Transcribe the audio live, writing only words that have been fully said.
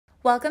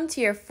Welcome to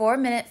your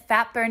 4-minute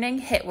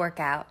fat-burning HIIT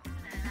workout.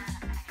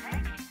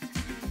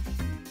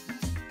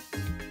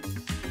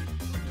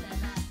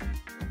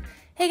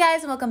 Hey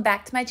guys, and welcome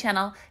back to my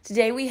channel.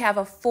 Today we have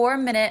a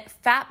 4-minute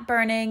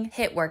fat-burning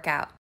HIIT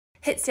workout.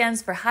 HIIT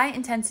stands for high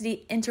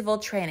intensity interval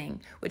training,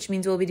 which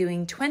means we'll be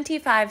doing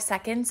 25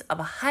 seconds of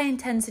a high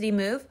intensity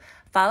move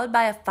followed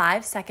by a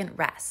 5-second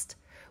rest.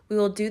 We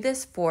will do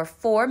this for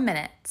 4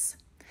 minutes.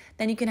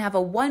 Then you can have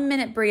a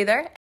 1-minute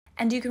breather,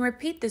 and you can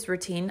repeat this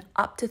routine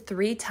up to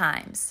 3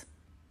 times.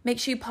 Make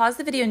sure you pause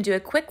the video and do a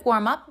quick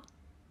warm-up,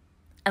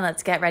 and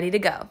let's get ready to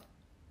go.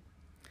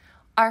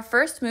 Our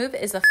first move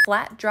is a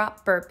flat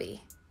drop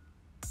burpee.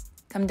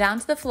 Come down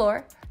to the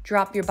floor,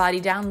 drop your body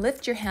down,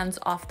 lift your hands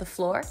off the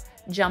floor,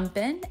 jump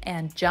in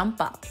and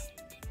jump up.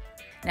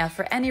 Now,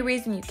 for any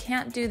reason you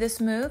can't do this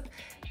move,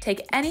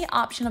 take any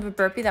option of a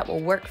burpee that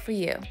will work for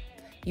you.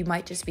 You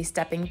might just be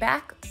stepping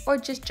back or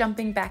just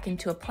jumping back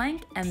into a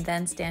plank and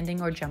then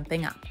standing or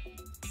jumping up.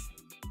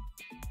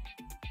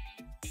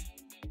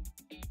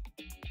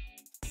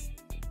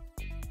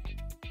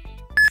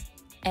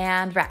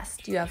 And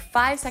rest. You have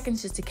 5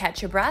 seconds just to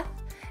catch your breath,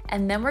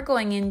 and then we're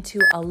going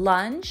into a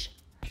lunge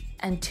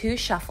and 2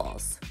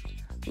 shuffles.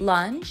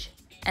 Lunge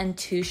and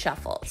 2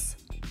 shuffles.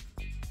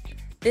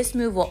 This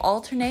move will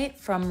alternate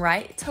from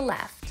right to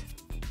left.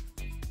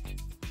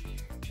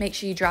 Make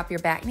sure you drop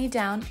your back knee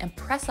down and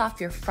press off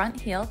your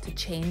front heel to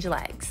change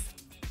legs.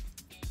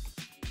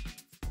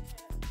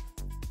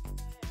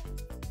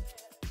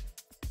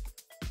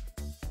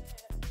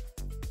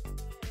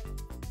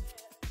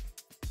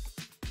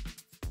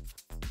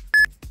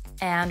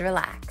 And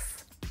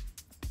relax.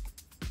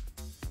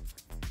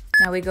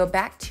 Now we go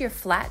back to your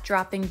flat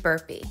dropping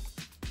burpee.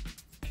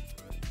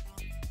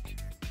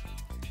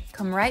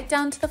 Come right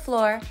down to the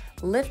floor,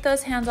 lift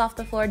those hands off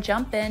the floor,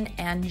 jump in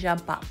and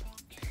jump up.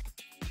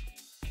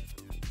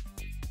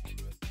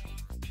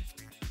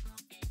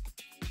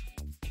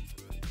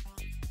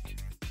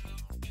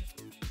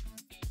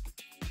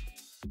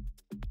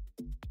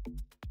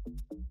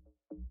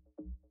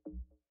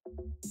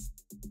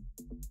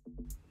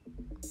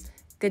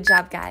 Good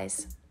job,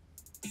 guys.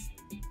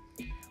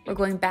 We're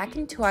going back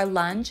into our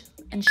lunge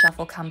and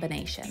shuffle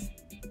combination.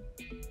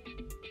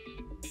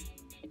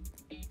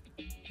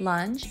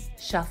 Lunge,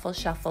 shuffle,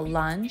 shuffle,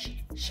 lunge,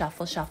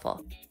 shuffle,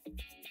 shuffle.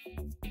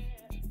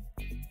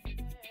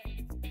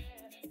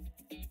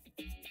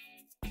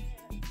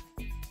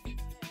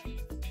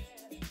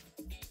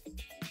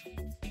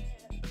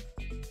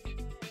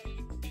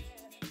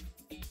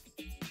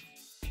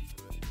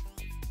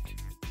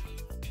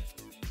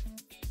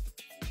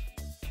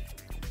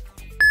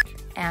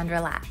 And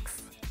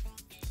relax.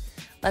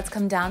 Let's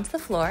come down to the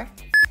floor,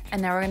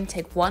 and now we're going to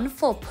take 1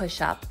 full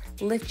push-up,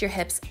 lift your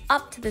hips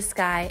up to the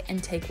sky,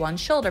 and take 1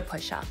 shoulder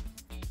push-up.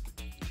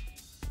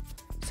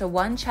 So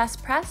 1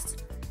 chest press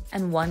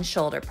and 1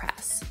 shoulder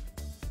press.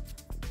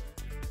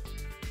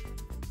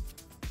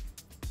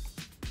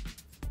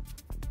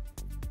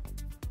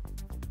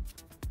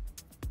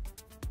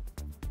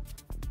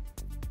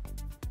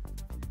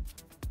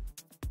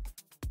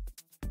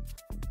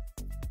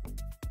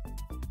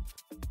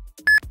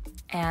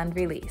 And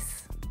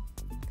release.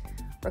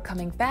 We're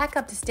coming back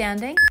up to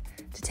standing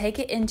to take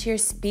it into your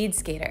speed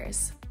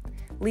skaters,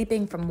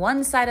 leaping from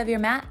one side of your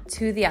mat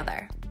to the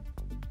other.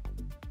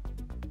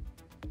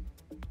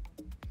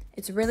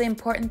 It's really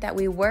important that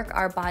we work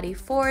our body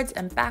forwards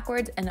and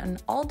backwards and on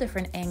all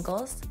different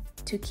angles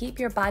to keep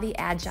your body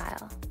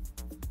agile.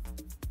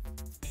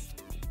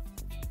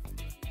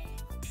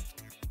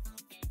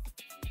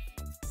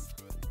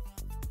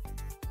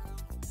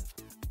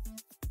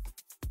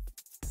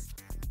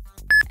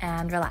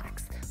 And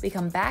relax. We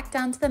come back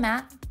down to the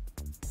mat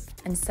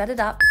and set it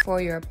up for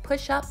your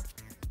push-up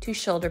to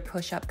shoulder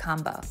push-up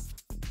combo.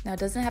 Now, it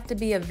doesn't have to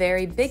be a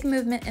very big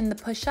movement in the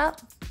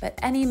push-up, but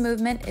any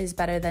movement is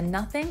better than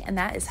nothing, and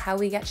that is how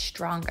we get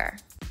stronger.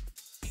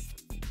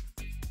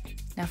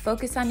 Now,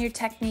 focus on your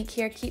technique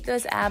here. Keep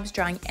those abs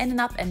drawing in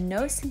and up and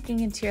no sinking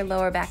into your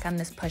lower back on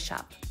this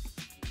push-up.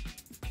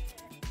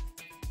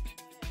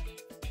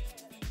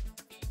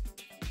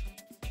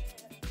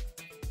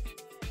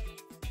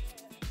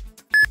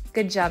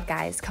 Good job,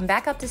 guys. Come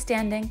back up to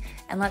standing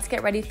and let's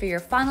get ready for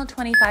your final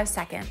 25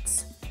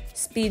 seconds.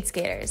 Speed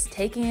skaters,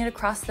 taking it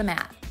across the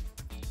mat.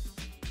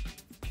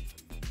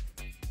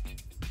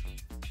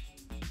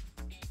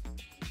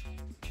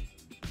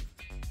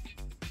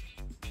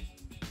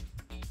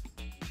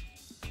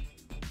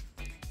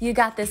 You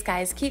got this,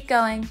 guys. Keep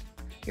going.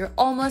 You're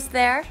almost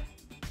there.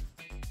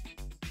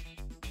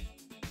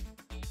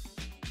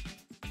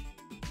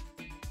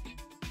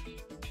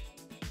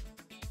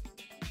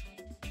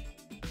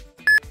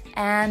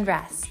 And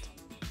rest.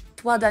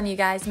 Well done, you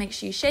guys. Make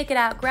sure you shake it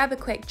out, grab a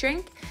quick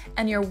drink,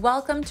 and you're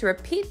welcome to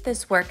repeat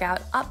this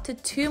workout up to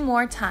 2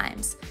 more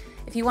times.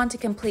 If you want to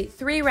complete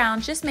 3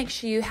 rounds, just make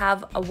sure you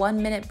have a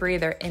 1-minute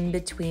breather in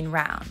between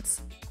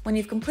rounds. When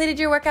you've completed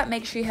your workout,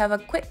 make sure you have a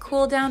quick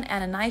cool down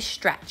and a nice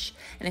stretch.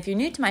 And if you're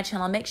new to my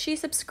channel, make sure you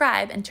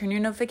subscribe and turn your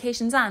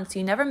notifications on so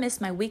you never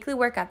miss my weekly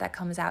workout that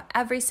comes out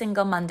every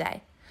single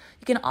Monday.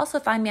 You can also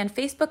find me on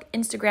Facebook,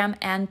 Instagram,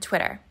 and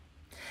Twitter.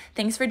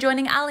 Thanks for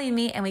joining Ali and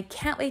me, and we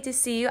can't wait to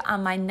see you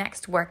on my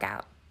next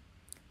workout.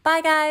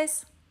 Bye,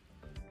 guys.